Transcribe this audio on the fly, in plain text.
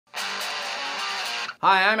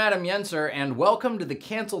Hi, I'm Adam Yenser, and welcome to the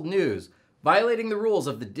Canceled News, violating the rules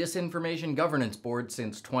of the Disinformation Governance Board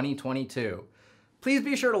since 2022. Please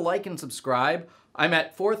be sure to like and subscribe. I'm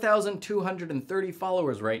at 4,230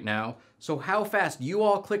 followers right now, so how fast you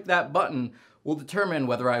all click that button will determine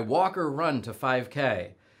whether I walk or run to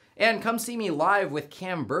 5K. And come see me live with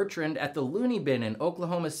Cam Bertrand at the Looney Bin in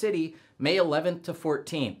Oklahoma City, May 11th to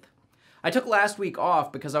 14th. I took last week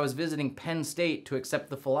off because I was visiting Penn State to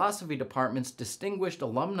accept the Philosophy Department's Distinguished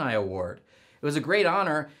Alumni Award. It was a great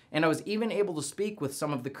honor, and I was even able to speak with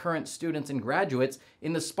some of the current students and graduates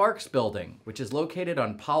in the Sparks building, which is located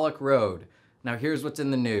on Pollock Road. Now here's what's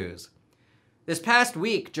in the news. This past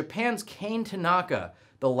week, Japan's Kane Tanaka,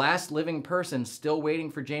 the last living person still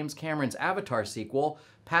waiting for James Cameron's Avatar sequel,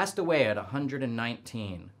 passed away at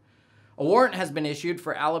 119. A warrant has been issued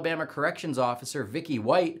for Alabama Corrections Officer Vicky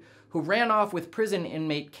White, who ran off with prison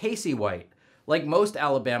inmate Casey White. Like most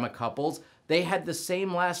Alabama couples, they had the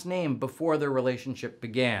same last name before their relationship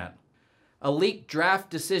began. A leaked draft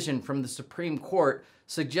decision from the Supreme Court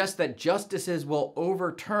suggests that justices will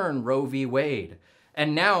overturn Roe v. Wade.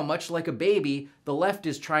 And now, much like a baby, the left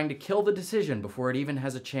is trying to kill the decision before it even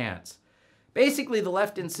has a chance. Basically, the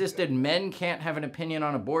left insisted men can't have an opinion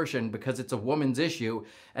on abortion because it's a woman's issue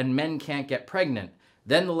and men can't get pregnant.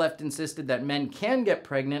 Then the left insisted that men can get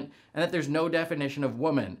pregnant and that there's no definition of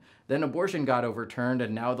woman. Then abortion got overturned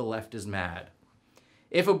and now the left is mad.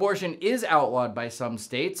 If abortion is outlawed by some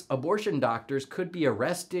states, abortion doctors could be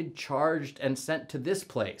arrested, charged, and sent to this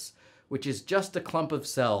place, which is just a clump of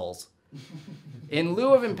cells. In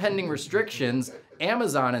lieu of impending restrictions,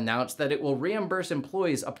 Amazon announced that it will reimburse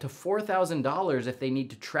employees up to $4,000 if they need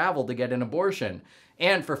to travel to get an abortion.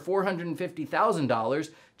 And for $450,000,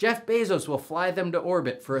 Jeff Bezos will fly them to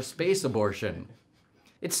orbit for a space abortion.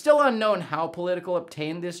 It's still unknown how Politico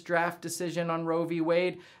obtained this draft decision on Roe v.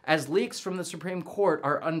 Wade, as leaks from the Supreme Court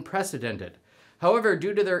are unprecedented. However,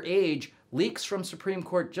 due to their age, leaks from Supreme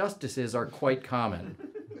Court justices are quite common.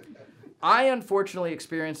 I unfortunately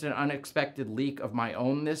experienced an unexpected leak of my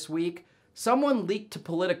own this week. Someone leaked to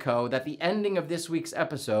Politico that the ending of this week's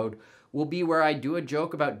episode will be where I do a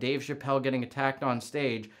joke about Dave Chappelle getting attacked on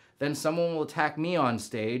stage, then someone will attack me on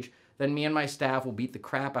stage, then me and my staff will beat the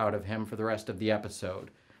crap out of him for the rest of the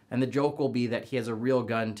episode. And the joke will be that he has a real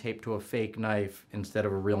gun taped to a fake knife instead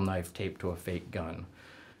of a real knife taped to a fake gun.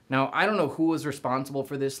 Now, I don't know who was responsible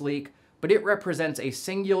for this leak, but it represents a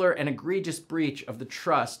singular and egregious breach of the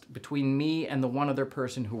trust between me and the one other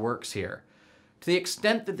person who works here. To the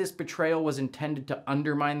extent that this betrayal was intended to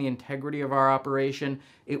undermine the integrity of our operation,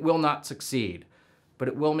 it will not succeed. But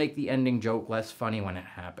it will make the ending joke less funny when it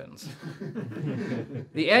happens.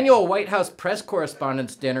 The annual White House Press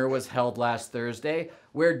Correspondents' Dinner was held last Thursday,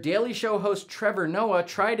 where Daily Show host Trevor Noah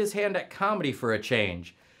tried his hand at comedy for a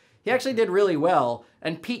change. He actually did really well,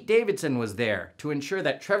 and Pete Davidson was there to ensure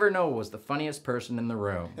that Trevor Noah was the funniest person in the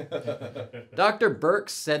room. Dr. Birx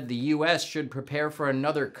said the U.S. should prepare for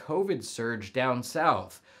another COVID surge down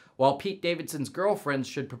south, while Pete Davidson's girlfriends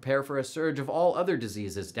should prepare for a surge of all other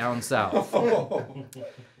diseases down south.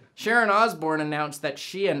 Sharon Osbourne announced that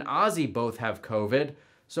she and Ozzy both have COVID,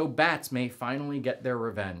 so bats may finally get their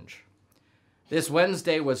revenge. This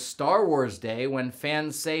Wednesday was Star Wars Day, when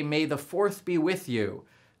fans say, "May the 4th be with you."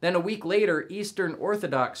 Then a week later, Eastern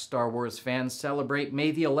Orthodox Star Wars fans celebrate May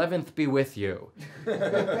the 11th be with you.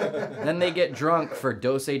 Then they get drunk for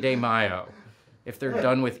Doce de Mayo. If they're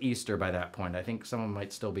done with Easter by that point, I think someone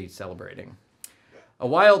might still be celebrating. A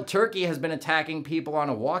wild turkey has been attacking people on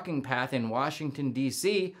a walking path in Washington,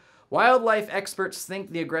 D.C. Wildlife experts think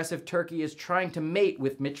the aggressive turkey is trying to mate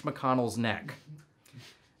with Mitch McConnell's neck.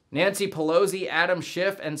 Nancy Pelosi, Adam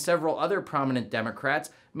Schiff, and several other prominent Democrats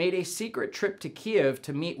made a secret trip to Kiev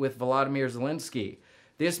to meet with Volodymyr Zelensky.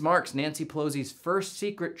 This marks Nancy Pelosi's first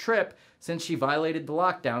secret trip since she violated the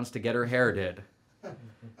lockdowns to get her hair did.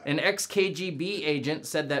 An ex-KGB agent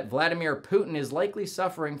said that Vladimir Putin is likely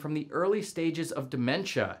suffering from the early stages of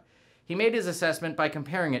dementia. He made his assessment by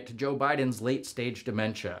comparing it to Joe Biden's late-stage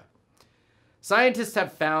dementia. Scientists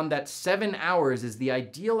have found that 7 hours is the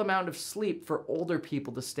ideal amount of sleep for older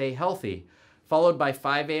people to stay healthy, followed by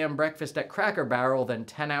 5 a.m. breakfast at Cracker Barrel, then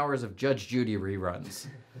 10 hours of Judge Judy reruns.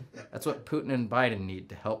 That's what Putin and Biden need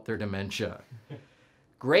to help their dementia.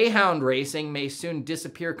 Greyhound racing may soon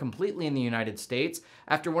disappear completely in the United States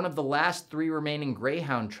after one of the last 3 remaining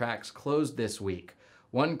Greyhound tracks closed this week.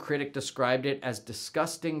 One critic described it as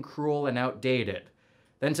disgusting, cruel, and outdated.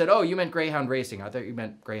 Then said, "Oh, you meant Greyhound racing. I thought you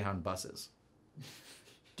meant Greyhound buses."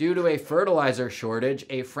 Due to a fertilizer shortage,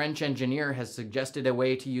 a French engineer has suggested a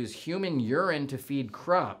way to use human urine to feed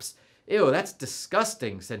crops. "Ew, that's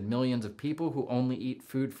disgusting," said millions of people who only eat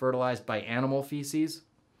food fertilized by animal feces.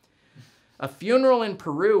 A funeral in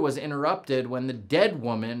Peru was interrupted when the dead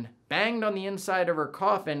woman banged on the inside of her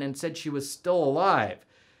coffin and said she was still alive.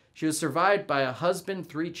 She was survived by a husband,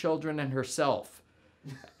 3 children, and herself.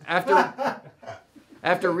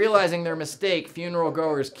 After realizing their mistake, funeral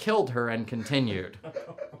goers killed her and continued.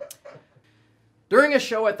 During a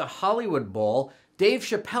show at the Hollywood Bowl, Dave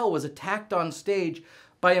Chappelle was attacked on stage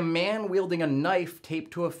by a man wielding a knife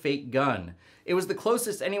taped to a fake gun. It was the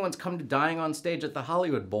closest anyone's come to dying on stage at the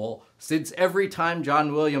Hollywood Bowl since Every Time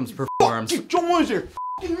John Williams performs. John Windsor,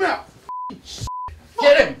 f***ing mouth.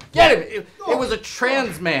 Get him! Get him! It was a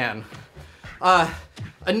trans man. A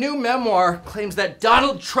new memoir claims that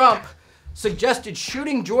Donald Trump suggested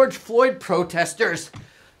shooting George Floyd protesters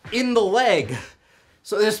in the leg.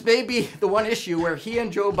 So this may be the one issue where he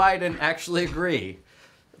and Joe Biden actually agree.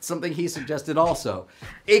 It's something he suggested also.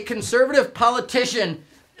 A conservative politician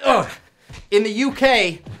in the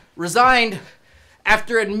UK resigned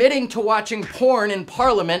after admitting to watching porn in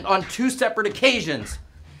Parliament on 2 separate occasions.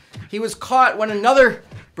 He was caught when another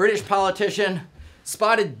British politician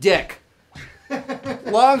spotted dick.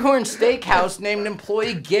 Longhorn Steakhouse named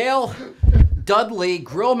employee Gail Dudley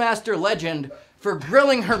Grillmaster Legend for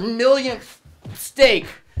grilling her millionth steak.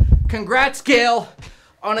 Congrats, Gail,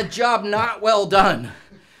 on a job not well done.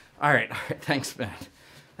 All right, thanks, man.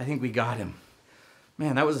 I think we got him.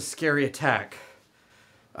 Man, that was a scary attack.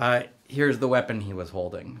 Here's the weapon he was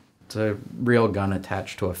holding. It's a real gun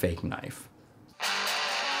attached to a fake knife.